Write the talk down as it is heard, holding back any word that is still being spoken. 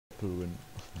Triple Win.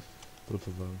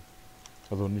 Sozusagen.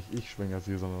 Also nicht ich schwänger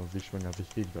sie, sondern sie schwängern sich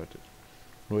gegenseitig.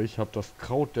 Nur ich habe das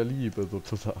Kraut der Liebe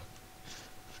sozusagen.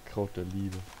 Das Kraut der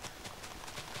Liebe.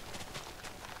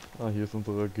 Ah, hier ist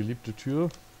unsere geliebte Tür.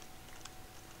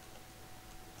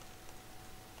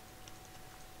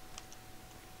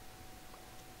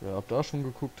 Wer ab da schon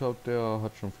geguckt hat, der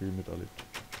hat schon viel miterlebt.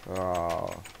 Ah.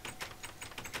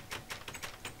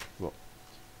 So.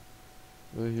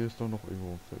 Hier ist doch noch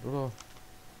irgendwo ein Feld, oder?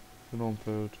 Hier noch ein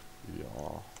Feld.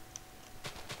 Ja.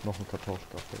 Noch ein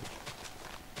Kartoffelfeld.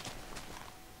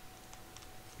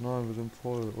 Nein, wir sind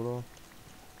voll, oder?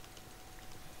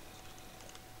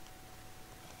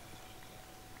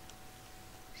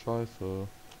 Scheiße.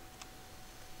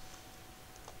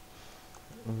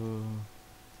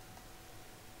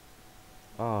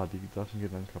 Die Sachen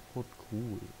gehen dann kaputt.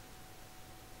 Cool.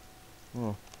 Ah,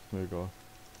 ist mir egal.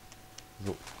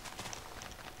 So.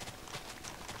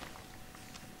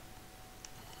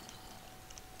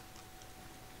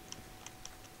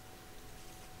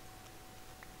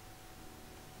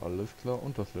 Alles klar.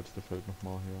 Und das letzte Feld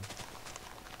nochmal hier.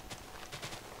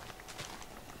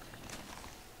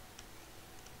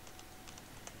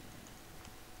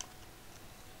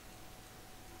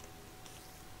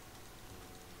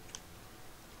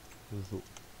 So.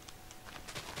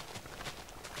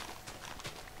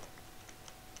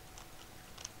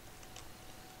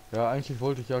 Ja, eigentlich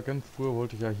wollte ich ja ganz früher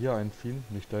hier einziehen,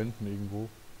 nicht da hinten irgendwo.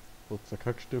 Wo ist der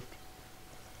Kackstift?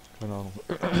 Keine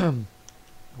Ahnung.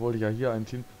 Wollte ich ja hier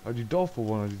einziehen. Aber die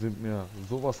Dorfbewohner, die sind mir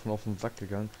sowas von auf den Sack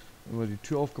gegangen. Immer die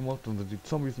Tür aufgemacht, dann sind die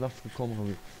Zombies nachts gekommen,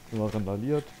 haben immer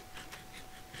randaliert.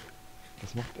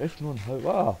 Das macht echt nur ein halb.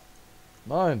 Ah!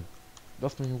 Nein!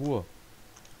 Lass mich in Ruhe.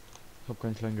 Ich habe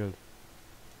kein Kleingeld.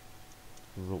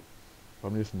 So.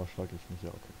 Beim nächsten Mal schlage ich mich,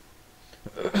 ja,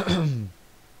 okay.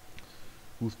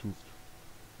 Hust, hust.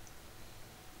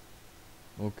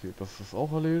 Okay, das ist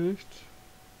auch erledigt.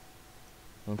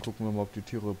 Dann gucken wir mal, ob die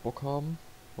Tiere Bock haben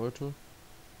heute.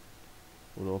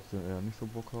 Oder ob sie eher nicht so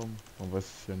Bock haben. Man weiß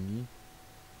es ja nie.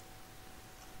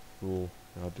 So,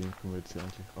 ja, den können wir jetzt hier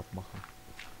eigentlich abmachen.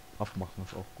 Abmachen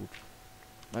ist auch gut.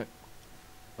 Nein.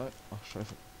 Nein. Ach,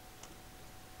 scheiße.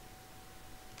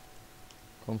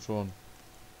 Komm schon.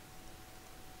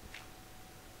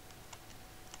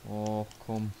 Och,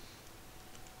 komm.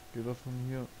 Geht das von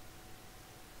hier?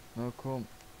 Na komm.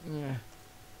 Nee.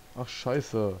 Ach,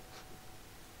 scheiße.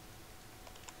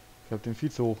 Ich habe den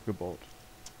viel zu hoch gebaut.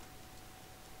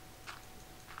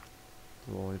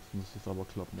 So, jetzt müsste es aber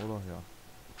klappen, oder? Ja.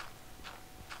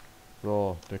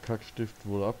 So, der Kackstift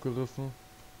wurde abgerissen.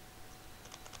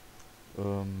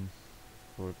 So,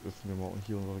 jetzt essen wir mal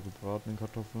hier unsere gebratenen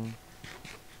Kartoffeln.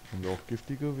 Haben wir auch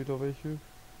giftige wieder welche?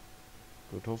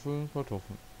 Kartoffeln,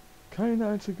 Kartoffeln. Keine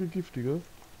einzige giftige.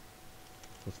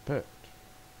 Respekt.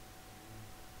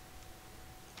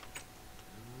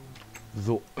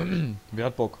 So, wer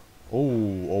hat Bock? Oh,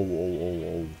 oh, oh, oh,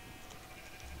 oh.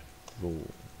 So.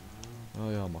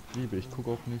 Naja, macht Liebe, ich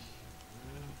gucke auch nicht.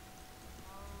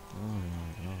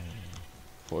 Ah, ja, ja.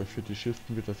 Für euch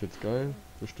Fetischisten wird das jetzt geil,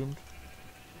 bestimmt.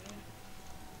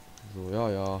 So, ja,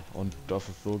 ja. Und das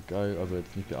ist so geil. Also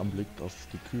jetzt nicht der Anblick auf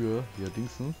die Kühe, hier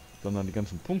Dingsen, sondern die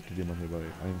ganzen Punkte, die man hierbei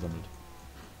einsammelt.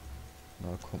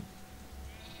 Na komm.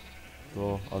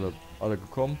 So, alle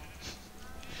gekommen.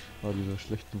 Ah, diese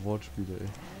schlechten Wortspiele, ey.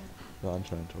 Ja,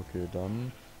 anscheinend. Okay,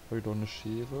 dann habe ich doch eine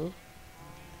Schere.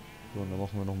 So, und dann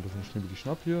machen wir noch ein bisschen Schnibbidi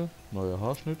Schnapp hier. Neuer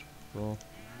Haarschnitt. So.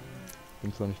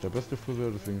 Bin zwar nicht der beste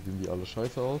Friseur, deswegen sehen die alle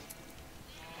scheiße aus.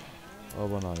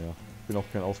 Aber naja. Bin auch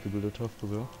kein ausgebildeter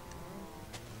Friseur.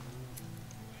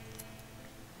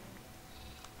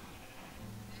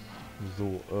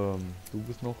 So, du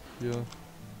bist noch hier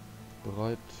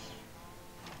bereit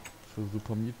für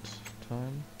Super Meat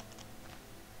Time.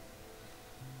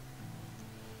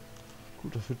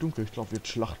 Gut, das wird dunkel. Ich glaube, jetzt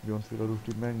schlachten wir uns wieder durch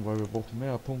die Mengen, weil wir brauchen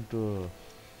mehr Punkte.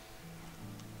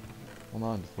 Oh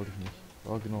nein, das wollte ich nicht.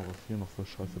 Ah, genau, was hier noch für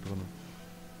Scheiße drin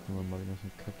ist. Nehmen wir mal den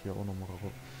ganzen Kack hier auch nochmal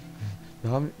raus.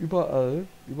 Wir haben überall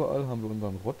haben wir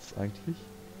unseren Rotz eigentlich.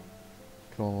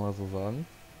 Kann man mal so sagen.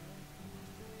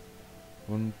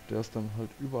 Und der ist dann halt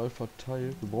überall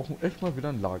verteilt. Wir brauchen echt mal wieder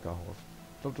ein Lagerhaus.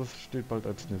 Ich glaube, das steht bald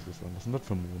als nächstes an. Was ist denn das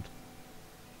für ein Mond?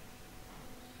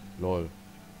 Lol.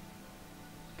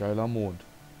 Geiler Mond.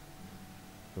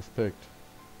 Respekt.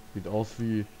 Sieht aus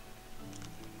wie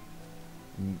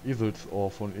ein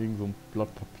Eselsohr von irgendeinem so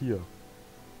Blatt Papier.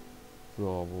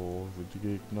 So, wo sind die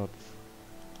Gegner?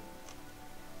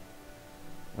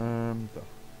 Da.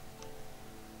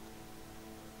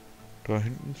 Da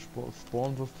hinten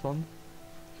spawnen sie dran.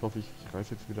 Ich hoffe, ich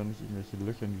reiß jetzt wieder nicht irgendwelche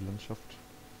Löcher in die Landschaft.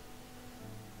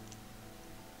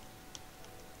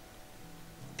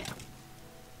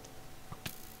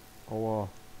 Aua.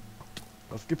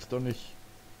 Das gibt's doch nicht.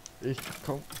 Ich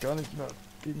komm gar nicht mehr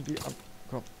gegen die an.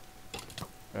 Komm.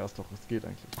 Ja, ist doch, es geht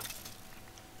eigentlich.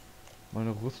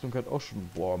 Meine Rüstung hat auch schon...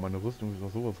 Boah, meine Rüstung ist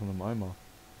doch sowas von einem Eimer.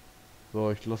 So,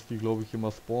 ich lasse die, glaube ich,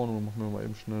 immer spawnen und mache mir mal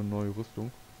eben schnell eine neue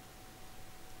Rüstung.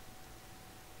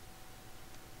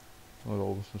 Oh, da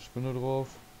oben ist eine Spinne drauf.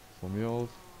 Von mir aus.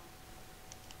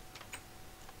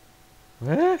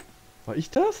 Hä? War ich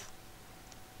das?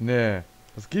 Nee,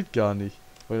 das geht gar nicht.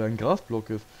 Weil da ein Grasblock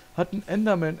ist. Hat ein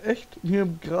Enderman echt mir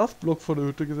einen Grasblock vor der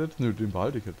Hütte gesetzt? Nö, den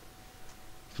behalte ich jetzt.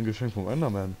 Das ist ein Geschenk vom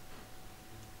Enderman.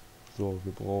 So,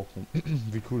 wir brauchen...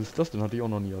 Wie cool ist das denn? Hatte ich auch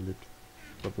noch nie erlebt.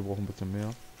 Ich glaube, wir brauchen ein bisschen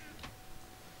mehr.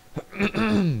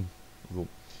 So.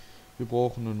 Wir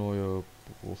brauchen eine neue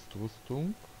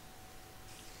Brustrüstung.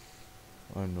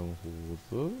 Eine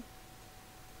Hose.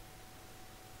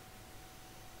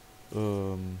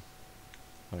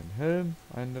 Ein Helm.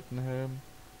 Einen netten Helm.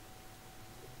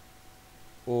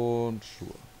 Und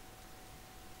Schuhe.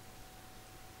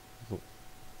 So.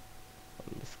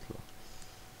 Alles klar.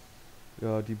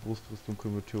 Ja, die Brustrüstung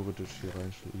können wir theoretisch hier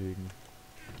reinlegen.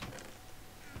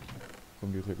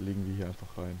 Komm, die legen wir hier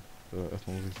einfach rein.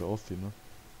 Erstmal muss ich sie ausziehen, ne?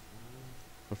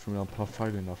 Ich hab schon wieder ein paar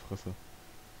Pfeile in der Fresse.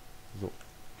 So.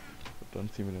 Und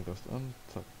dann ziehen wir den Rest an.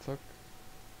 Zack, zack.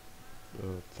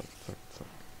 Zack, zack, zack.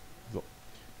 So.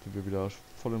 Sind wir wieder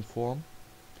voll in Form.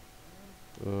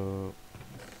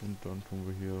 Und dann tun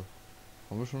wir hier...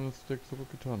 Haben wir schon das Stack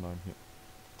zurückgetan? Nein, hier.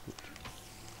 Gut.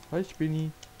 Hi,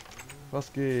 Spinny.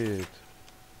 Was geht?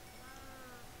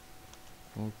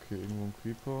 Okay, irgendwo ein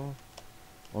Creeper.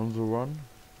 On the run.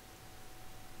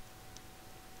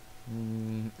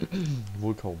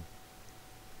 Wohl kaum.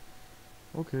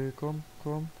 Okay, komm,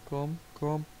 komm, komm,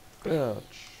 komm.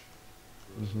 Batch.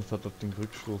 Mindestens hat das den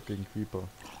Rückstoß gegen Creeper.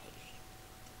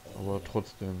 Aber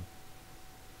trotzdem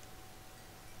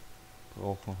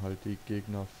brauchen halt die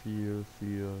Gegner viel,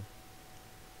 viel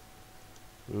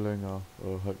länger.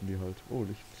 Halten die halt. Oh,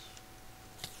 Licht.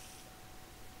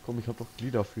 Komm, ich hab doch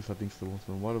Gliederfüßer-Dings los.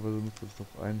 Normalerweise müsste es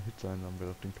doch ein Hit sein, dann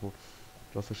wäre das Ding tot.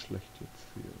 Das ist schlecht jetzt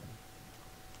hier.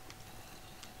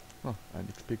 Ah, ein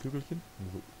XP-Kügelchen.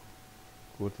 So.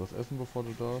 Kurz was essen, bevor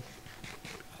du darfst.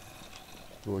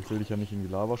 So, ich will dich ja nicht in die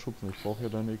Lava schubsen, ich brauche ja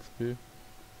deine XP.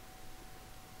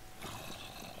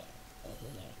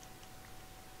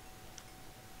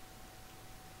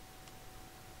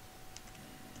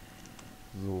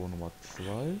 So, Nummer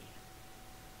 2.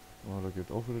 Ah, da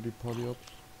geht auch wieder die Party ab.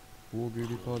 Wo geht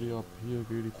die Party ab? Hier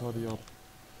geht die Party ab.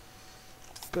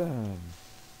 Bam.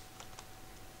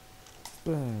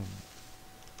 Bam.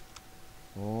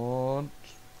 Und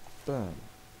bam.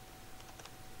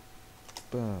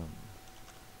 Bam.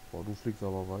 Boah, du fliegst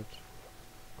aber weit,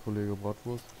 Kollege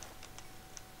Bratwurst.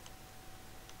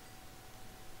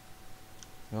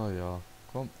 Ja, ja.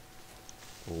 Komm.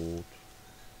 Rot.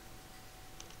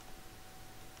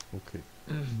 Okay.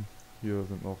 Hier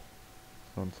sind noch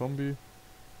ein Zombie.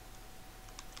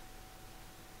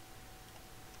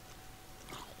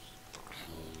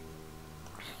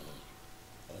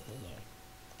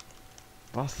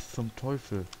 Was zum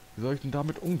Teufel? Wie soll ich denn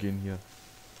damit umgehen hier?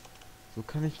 So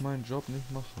kann ich meinen Job nicht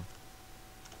machen.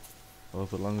 Aber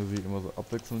solange sie immer so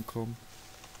abwechselnd kommen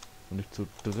und nicht zu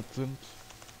dritt sind.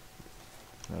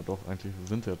 Ja doch, eigentlich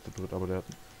sind sie ja zu dritt, aber der hat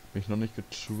mich noch nicht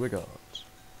getriggert.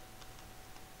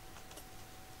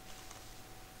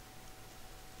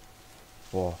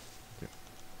 Boah, okay.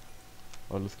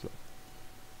 Alles klar.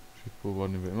 Schießpulver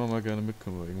nehmen wir immer mal gerne mit,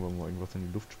 können wir irgendwann mal irgendwas in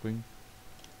die Luft springen.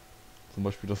 Zum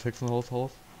Beispiel das Hexenhaus.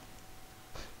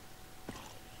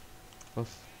 Was?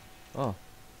 Ah,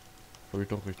 habe ich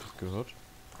doch richtig gehört.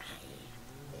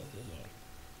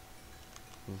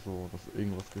 So, dass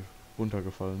irgendwas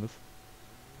runtergefallen ist.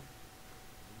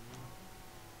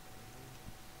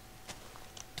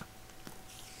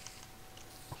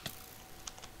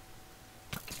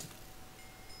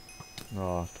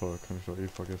 Ah, toll, kann ich doch eh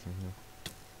vergessen hier.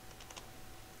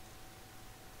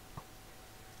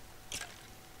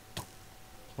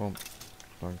 Komm,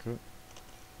 danke.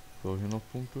 So, hier noch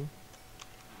Punkte.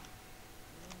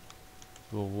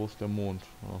 So, wo ist der Mond?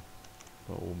 Ah,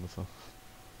 da oben ist er.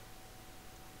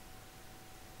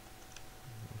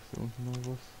 Ist hier unten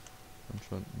noch was?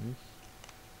 Anscheinend nicht.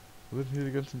 Wo sind hier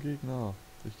die ganzen Gegner?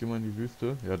 Ich gehe mal in die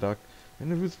Wüste. Ja, da, in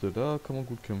der Wüste, da kann man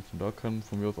gut kämpfen. Da kann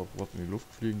von mir aus auch was in die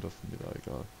Luft fliegen, das ist mir da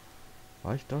egal.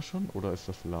 War ich da schon? Oder ist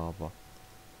das Lava?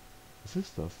 Was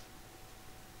ist das?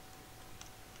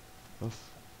 Was?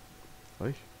 War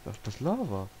ich? Ach, das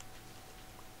Lava.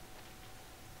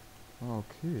 Ah,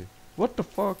 okay. What the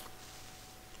fuck?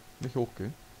 Nicht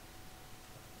hochgehen.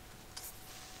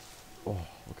 Oh,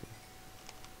 okay.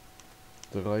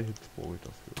 3 Hits brauche ich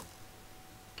dafür.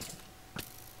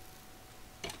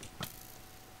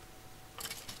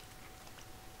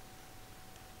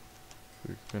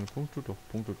 keine Punkte? Doch,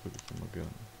 Punkte kriege ich immer gerne.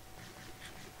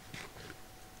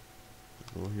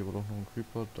 So, hier war doch noch ein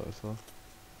Creeper. Da ist er.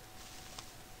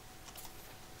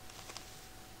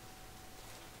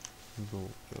 So,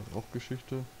 da ist auch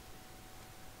Geschichte.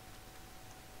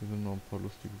 Hier sind noch ein paar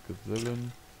lustige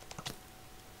Gesellen.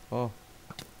 Ah,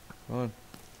 nein.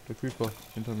 Der Creeper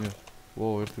hinter mir.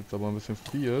 Wow, jetzt aber ein bisschen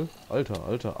viel. Alter,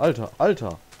 Alter, Alter,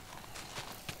 Alter!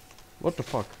 What the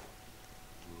fuck?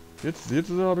 Jetzt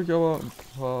habe ich aber ein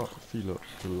paar viele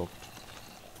gelockt.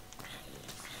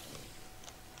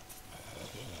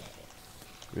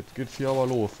 Jetzt geht's hier aber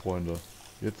los, Freunde.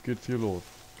 Jetzt geht's hier los.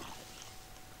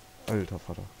 Alter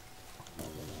Vater.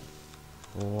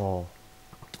 Wow.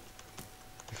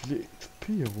 Wie viele XP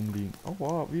hier rumliegen.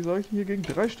 Aua, wie soll ich hier gegen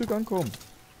 3 Stück ankommen?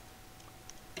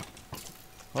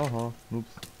 Haha,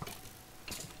 Nups.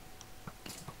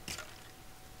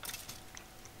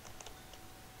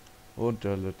 Und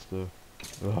der letzte.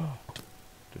 Ah,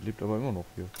 der lebt aber immer noch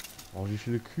hier. Oh, wie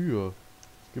viele Kühe.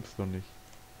 Das gibt's doch nicht.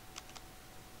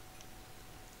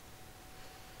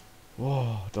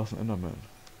 Boah, da ist ein Enderman.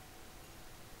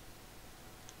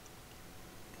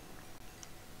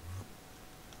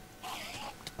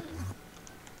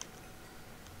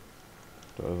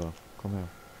 Da ist er. Komm her.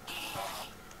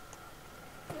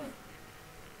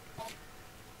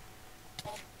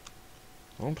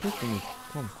 Warum triffst du nicht?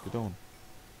 Komm, geh down.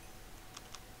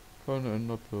 Keine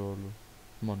Enderperle.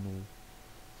 Manu.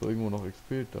 So, irgendwo noch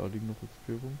XP. Da liegen noch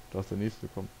XP rum. Da ist der nächste,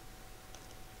 komm.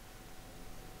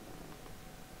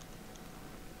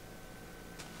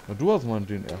 Na, du hast mal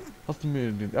den R. Hast du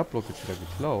mir den R-Block jetzt wieder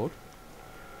geklaut?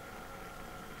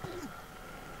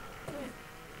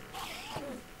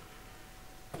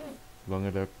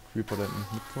 Solange der Creeper da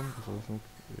nicht mitkommt, ist alles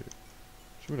okay.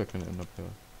 Schon wieder keine Enderperle.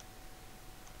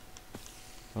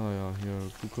 Ah ja, hier,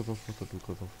 du kriegst auf Wasser, du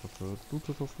kriegst auf Wasser, du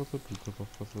kriegst auf Wasser, du kriegst auf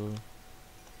Wasser.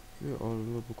 Ihr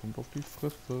alle bekommt auf die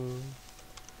Fresse.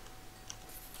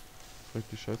 Vielleicht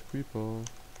die scheiß Creeper.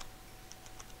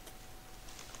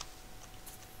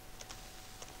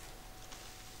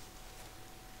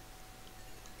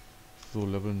 So,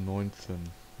 Level 19.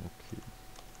 Okay.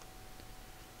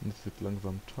 Und es wird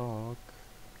langsam Tag.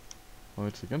 Haben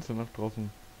jetzt die ganze Nacht draußen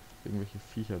irgendwelche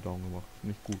Viecher down gemacht.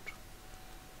 Finde ich gut.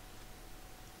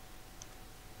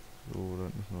 So, da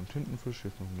ist noch ein Tintenfisch,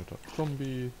 hier ist noch ein netter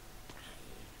Zombie.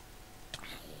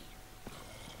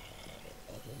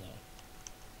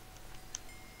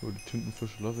 So, die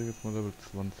Tintenfische lasse ich jetzt mal Level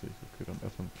 20. Okay, dann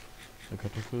erstmal eine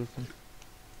Kartoffel essen.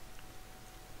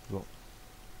 So.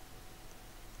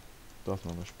 Da ist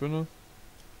noch eine Spinne.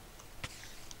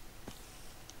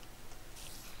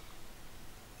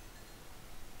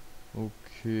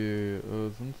 Okay,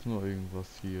 sonst noch irgendwas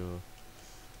hier?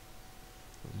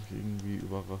 Was mich irgendwie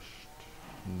überrascht.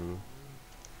 Nö.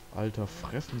 Alter,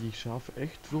 fressen die Schafe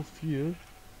echt so viel?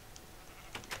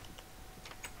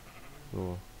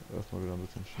 So, erstmal wieder ein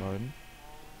bisschen schneiden.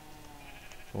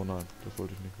 Oh nein, das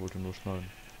wollte ich nicht, wollte nur schneiden.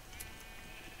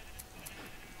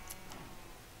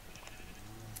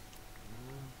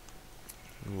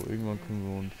 So, irgendwann können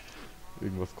wir uns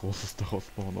irgendwas Großes daraus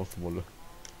bauen aus Wolle.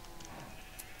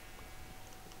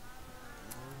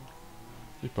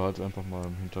 Ich behalte es einfach mal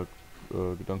im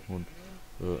Hintergedanken und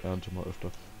ernte mal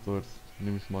öfter. So, jetzt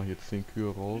nehme ich mal hier 10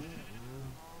 Kühe raus.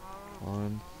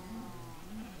 1,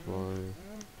 2,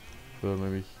 für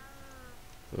nämlich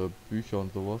Bücher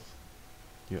und sowas.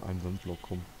 Hier ein Sandblock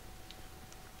rum.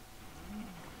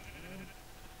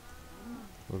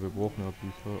 Weil wir brauchen ja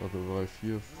Bücher, also 3,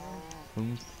 4,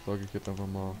 5, sage ich jetzt einfach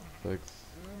mal 6,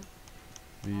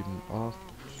 7, 8,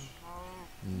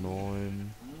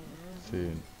 9,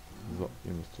 10. So,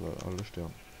 ihr müsst leider alle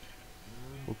sterben.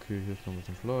 Okay, hier ist noch ein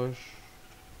bisschen Fleisch.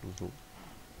 So.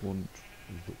 Und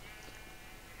so.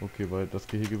 Okay, weil das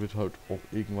Gehege wird halt auch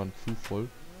irgendwann zu voll.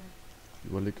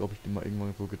 Ich überlege, ob ich die mal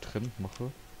irgendwann so getrennt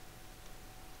mache.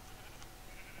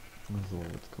 So,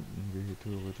 jetzt könnten wir hier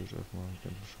theoretisch erstmal den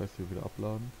ganzen Scheiß hier wieder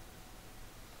abladen.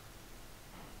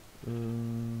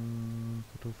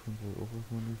 Kartoffeln brauche ich auch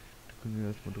erstmal nicht. Die können hier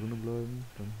erstmal drinnen bleiben.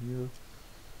 Dann hier.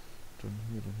 Dann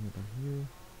hier, dann hier, dann hier.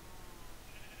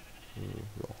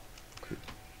 Ja, okay.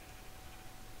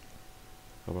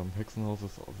 Aber im Hexenhaus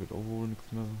wird auch wohl nichts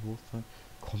mehr los sein.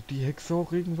 Kommt die Hexe auch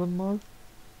irgendwann mal?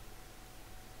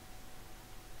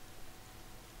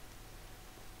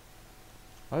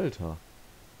 Alter.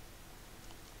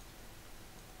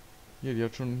 Hier, die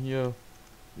hat schon hier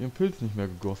ihren Pilz nicht mehr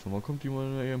gegossen. Wann kommt die mal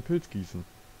mehr ihren Pilz gießen?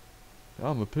 Der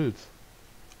arme Pilz.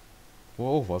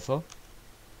 Oh, auch Wasser.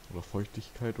 Oder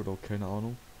Feuchtigkeit oder keine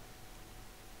Ahnung.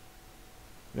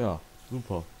 Ja,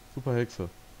 super. Super Hexe.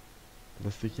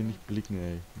 Lässt sich hier nicht blicken,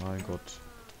 ey. Mein Gott.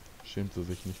 Schämt sie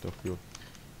sich nicht dafür.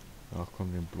 Ach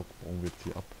komm, den Block bauen wir jetzt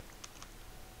hier ab.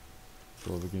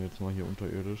 So, wir gehen jetzt mal hier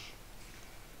unterirdisch.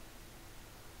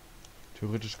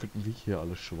 Theoretisch könnten wir hier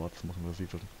alles schwarz machen, das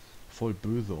sieht dann voll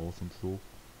böse aus und so.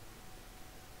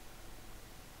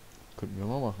 Könnten wir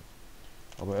mal machen.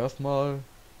 Aber erstmal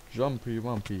Jumpy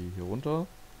Wumpy hier runter.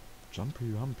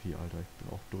 Jumpy Wumpy, Alter, ich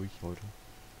bin auch durch heute.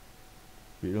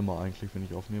 Wie immer eigentlich, wenn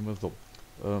ich aufnehme. So,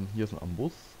 hier ist ein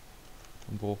Amboss.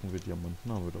 Dann brauchen wir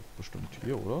Diamanten, haben wir doch bestimmt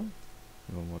hier, oder?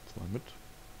 Nehmen wir mal 2 mit.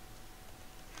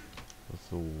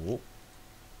 So.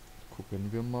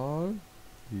 Gucken wir mal.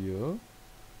 Hier.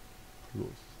 Plus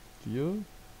hier.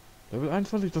 Level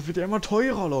 21, das wird ja immer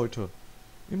teurer, Leute.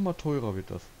 Immer teurer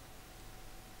wird das.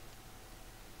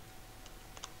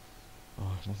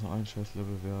 Ah, ich muss noch ein scheiß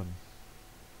Level werden.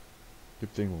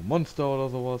 Gibt es irgendwo Monster oder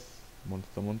sowas?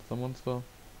 Monster, Monster, Monster.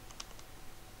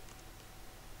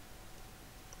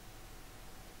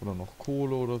 Oder noch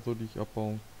Kohle oder so, die ich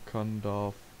abbauen kann,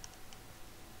 darf.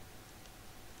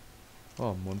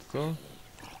 Ah, Monster.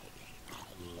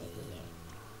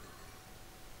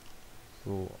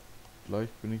 So, gleich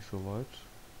bin ich soweit.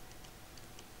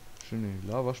 Schön in die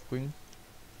Lava springen.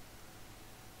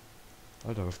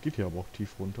 Alter, das geht hier aber auch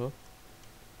tief runter.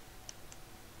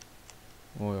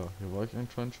 Oh ja, hier war ich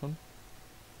anscheinend schon.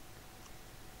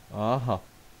 Aha.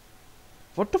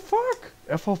 What the fuck?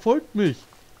 Er verfolgt mich.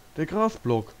 Der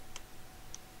Grasblock.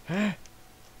 Hä?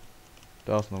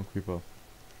 Da ist noch ein Creeper.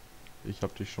 Ich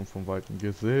hab dich schon von Weitem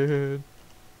gesehen.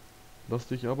 Lass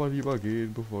dich aber lieber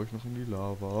gehen, bevor ich noch in die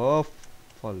Lava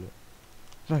falle.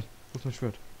 Nein, wo ist mein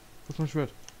Schwert? Wo ist mein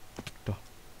Schwert? Da.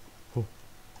 Oh.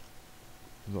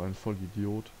 So ein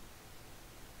Vollidiot.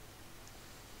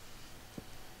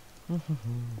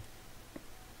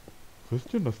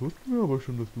 Christian, das wussten wir aber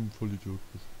schon, dass du ein Vollidiot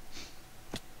bist.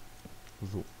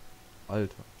 So.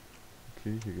 Alter.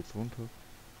 Okay, hier geht's runter.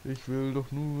 Ich will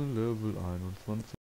doch nur Level 21.